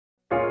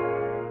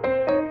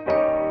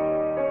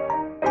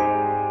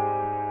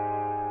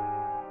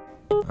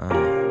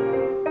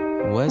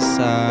West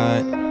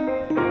Side.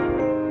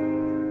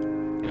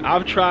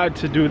 I've tried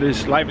to do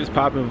this Life is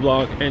Poppin'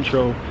 vlog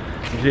intro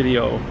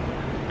video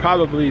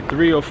probably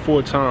 3 or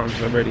 4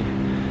 times already,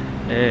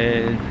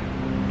 and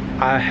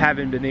I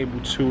haven't been able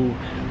to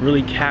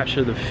really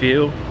capture the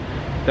feel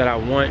that I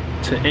want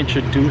to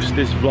introduce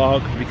this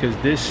vlog, because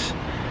this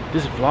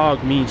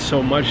vlog means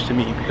so much to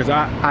me, because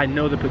I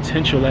know the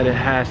potential that it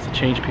has to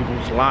change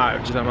people's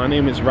lives. My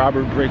name is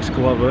Robert Brix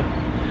Glover.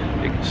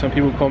 Some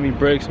people call me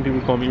Brix, some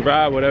people call me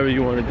Rob, whatever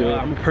you want to do.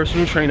 I'm a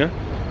personal trainer.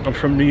 I'm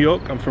from New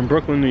York. I'm from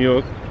Brooklyn, New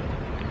York,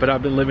 but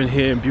I've been living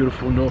here in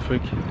beautiful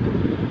Norfolk,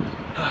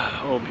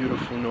 oh,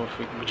 beautiful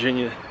Norfolk,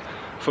 Virginia,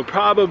 for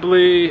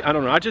probably, I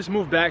don't know, I just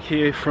moved back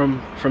here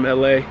from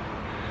LA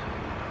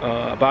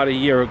about a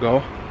year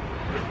ago.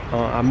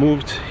 I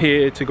moved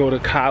here to go to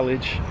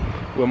college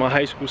with my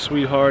high school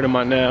sweetheart and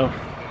my now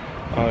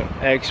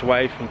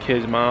ex-wife and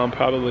kids' mom,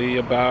 probably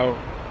about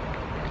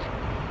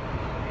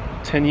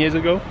 10 years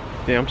ago.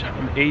 Yeah,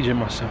 I'm aging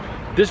myself.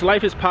 This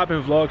Life is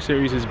Poppin' vlog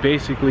series is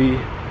basically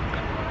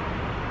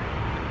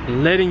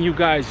letting you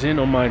guys in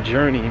on my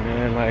journey,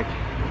 man. Like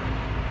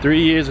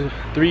 3 years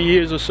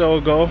or so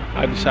ago,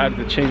 I decided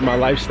to change my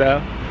lifestyle,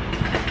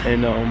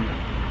 and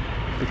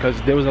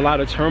because there was a lot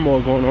of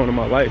turmoil going on in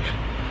my life.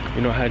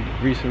 You know, I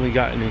had recently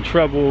gotten in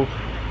trouble.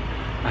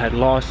 I had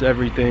lost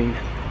everything.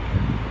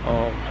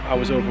 I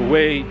was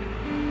overweight,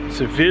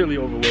 severely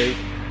overweight.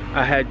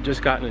 I had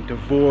just gotten a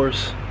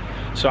divorce,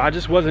 so I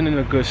just wasn't in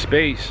a good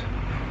space.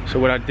 So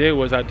what I did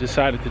was I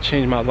decided to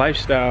change my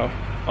lifestyle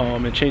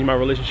and change my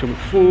relationship with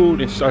food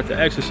and start to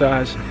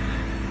exercise.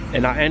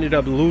 And I ended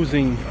up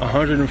losing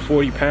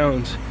 140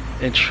 pounds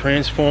and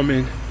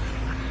transforming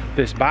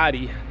this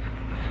body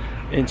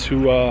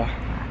into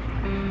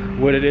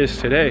what it is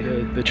today.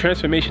 The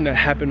transformation that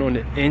happened on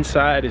the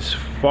inside is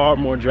far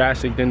more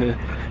drastic than the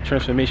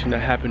transformation that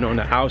happened on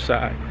the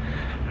outside.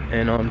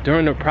 And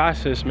during the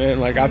process, man,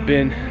 like, I've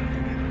been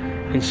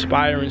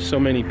inspiring so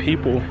many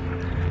people,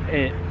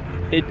 and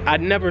I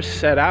never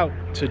set out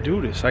to do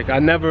this. Like, I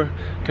never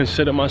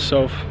considered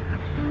myself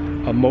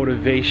a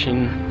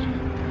motivation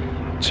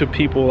to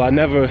people.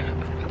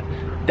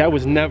 That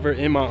was never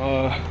in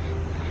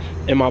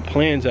my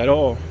plans at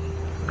all.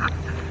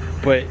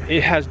 But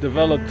it has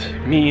developed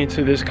me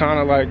into this kind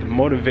of like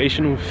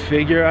motivational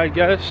figure, I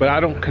guess. But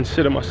I don't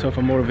consider myself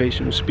a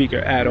motivational speaker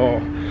at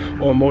all,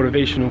 or a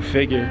motivational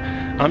figure.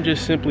 I'm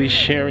just simply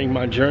sharing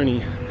my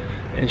journey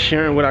and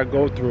sharing what I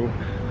go through.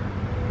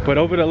 But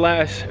over the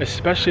last,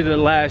 especially the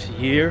last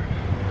year,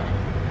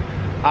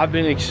 I've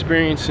been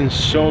experiencing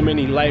so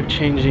many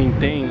life-changing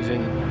things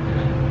and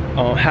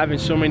having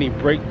so many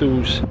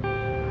breakthroughs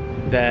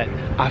that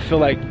I feel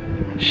like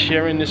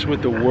sharing this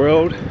with the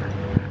world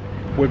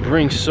would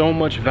bring so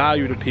much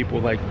value to people.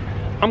 Like,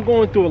 I'm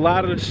going through a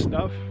lot of this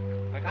stuff.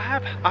 Like,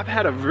 I've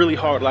had a really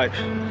hard life.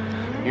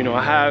 You know,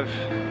 I have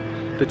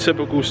the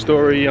typical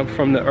story. I'm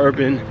from the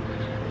urban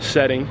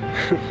setting,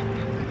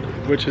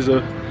 which is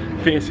a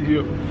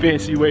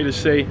fancy way to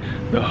say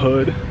the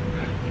hood.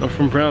 I'm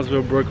from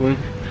Brownsville, Brooklyn.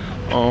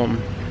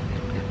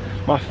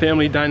 My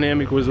family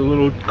dynamic was a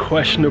little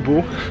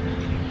questionable.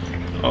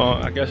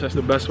 I guess that's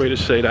the best way to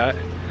say that.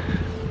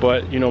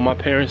 But, you know, my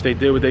parents, they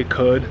did what they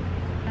could.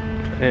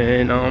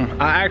 And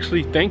I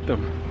actually thank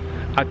them.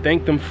 I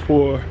thank them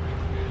for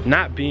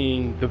not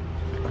being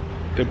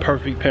the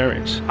perfect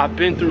parents. I've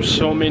been through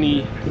so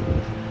many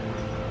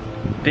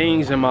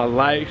things in my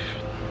life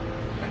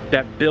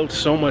that built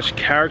so much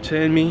character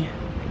in me,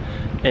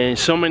 and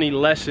so many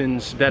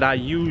lessons that I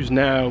use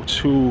now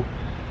to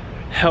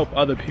help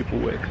other people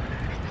with.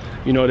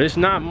 You know, there's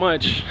not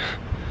much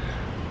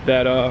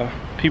that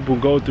people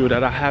go through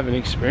that I haven't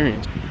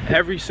experienced.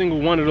 Every single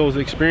one of those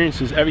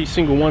experiences, every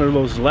single one of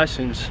those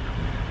lessons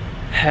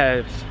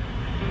has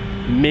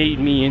made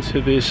me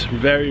into this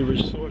very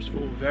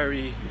resourceful,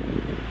 very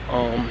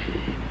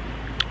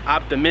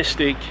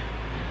optimistic,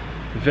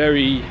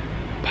 very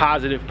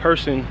positive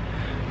person,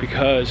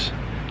 because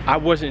I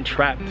wasn't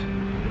trapped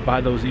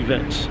by those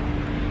events.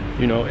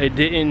 You know, it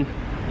didn't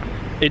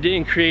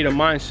create a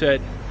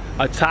mindset,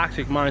 a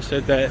toxic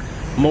mindset that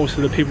most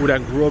of the people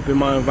that grew up in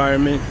my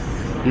environment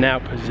now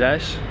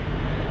possess.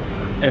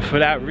 And for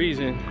that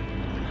reason,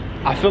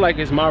 I feel like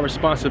it's my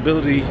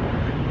responsibility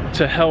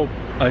to help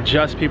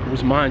adjust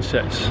people's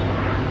mindsets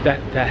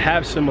that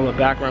have similar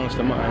backgrounds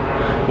to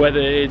mine. Whether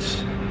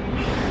it's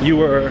you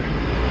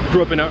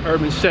grew up in an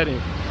urban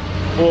setting,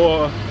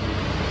 or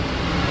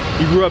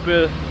you grew up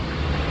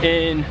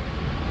in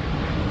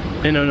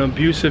an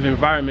abusive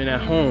environment at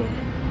home,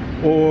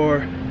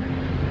 or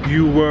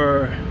you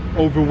were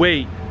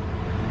overweight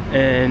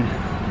and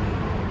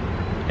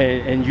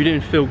you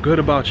didn't feel good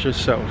about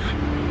yourself,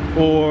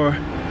 or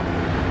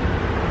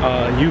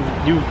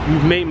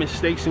you've made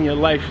mistakes in your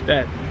life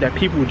that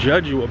people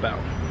judge you about,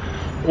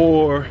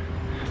 or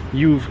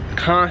you've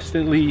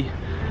constantly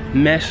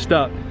messed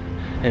up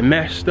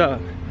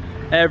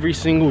every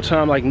single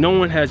time. Like, no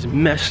one has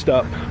messed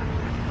up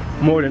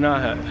more than I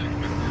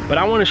have. But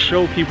I want to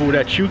show people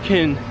that you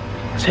can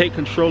take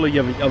control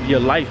of your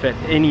life at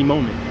any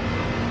moment.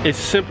 It's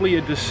simply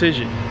a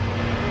decision.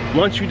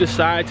 once you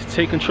decide to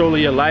take control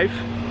of your life,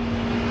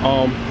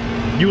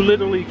 you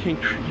literally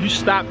you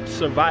stop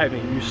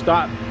surviving, you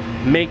stop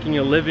making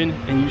a living,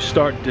 and you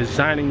start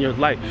designing your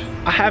life.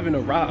 I haven't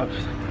arrived.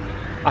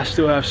 I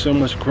still have so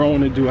much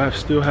growing to do. I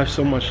still have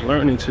so much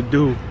learning to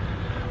do.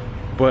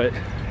 But,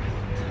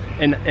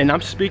 and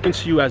I'm speaking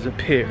to you as a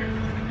peer.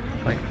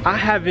 Like, I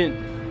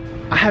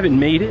haven't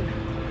made it.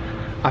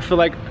 I feel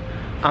like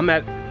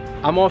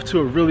I'm off to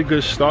a really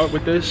good start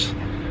with this,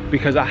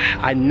 because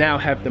I now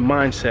have the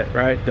mindset,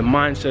 right? The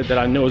mindset that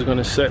I know is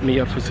gonna set me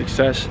up for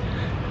success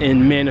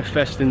in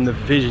manifesting the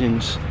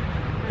visions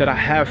that I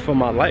have for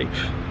my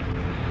life.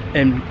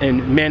 And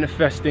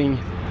manifesting,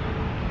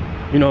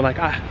 you know, like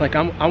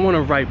I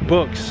wanna write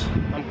books.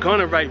 I'm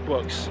gonna write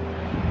books.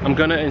 I'm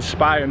gonna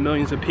inspire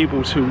millions of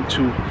people to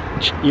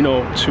you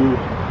know,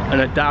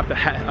 and adopt a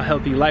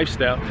healthy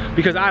lifestyle,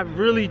 because I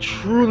really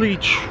truly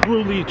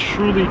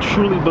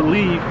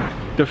believe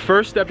the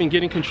first step in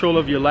getting control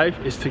of your life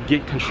is to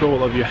get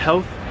control of your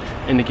health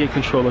and to get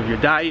control of your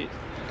diet,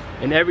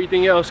 and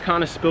everything else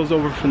kind of spills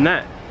over from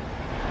that.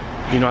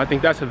 You know, I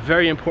think that's a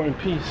very important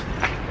piece.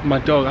 My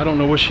dog, I don't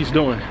know what she's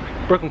doing.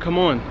 Brooklyn, come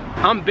on.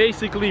 I'm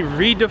basically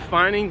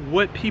redefining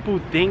what people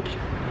think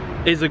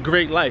is a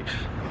great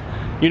life.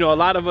 You know, a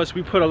lot of us,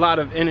 we put a lot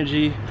of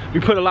energy, we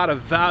put a lot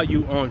of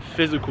value on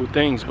physical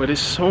things, but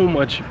it's so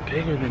much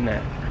bigger than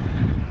that.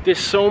 There's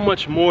so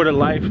much more to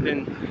life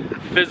than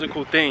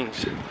physical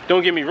things.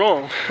 Don't get me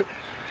wrong.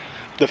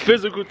 The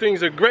physical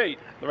things are great,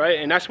 right?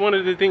 And that's one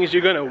of the things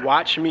you're gonna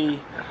watch me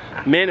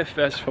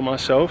manifest for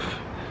myself.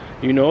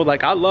 You know,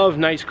 like, I love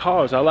nice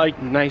cars, I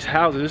like nice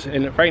houses,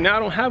 and right now I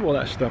don't have all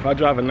that stuff. I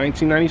drive a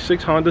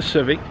 1996 Honda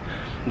Civic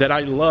that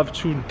I love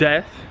to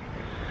death,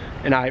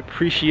 and I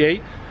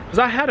appreciate, because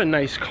I had a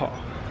nice car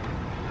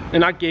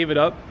and I gave it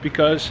up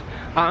because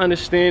I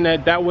understand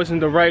that that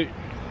wasn't the right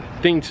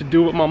thing to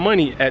do with my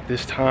money at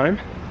this time.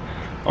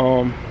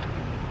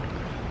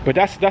 But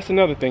that's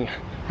another thing.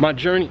 My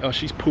journey, oh,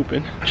 she's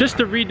pooping. Just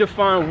to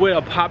redefine what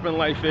a poppin'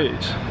 life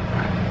is.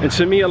 And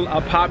to me,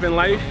 a poppin'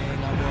 life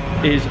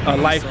is a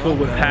life filled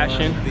with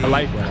passion, a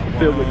life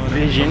filled with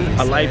vision,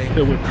 a life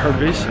filled with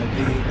purpose,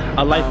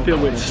 a life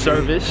filled with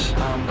service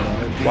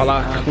while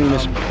I clean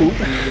this poop.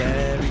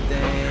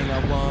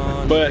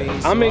 But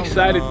I'm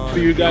excited for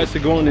you guys to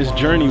go on this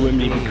journey with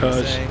me,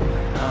 because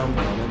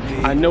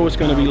I know it's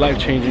going to be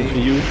life-changing for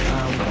you.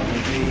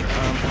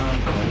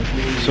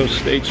 So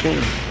stay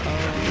tuned.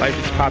 Life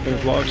is Poppin'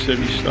 vlog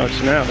series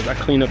starts now as I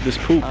clean up this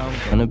poop.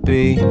 I'm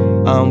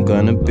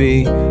gonna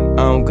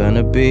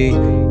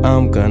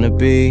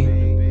be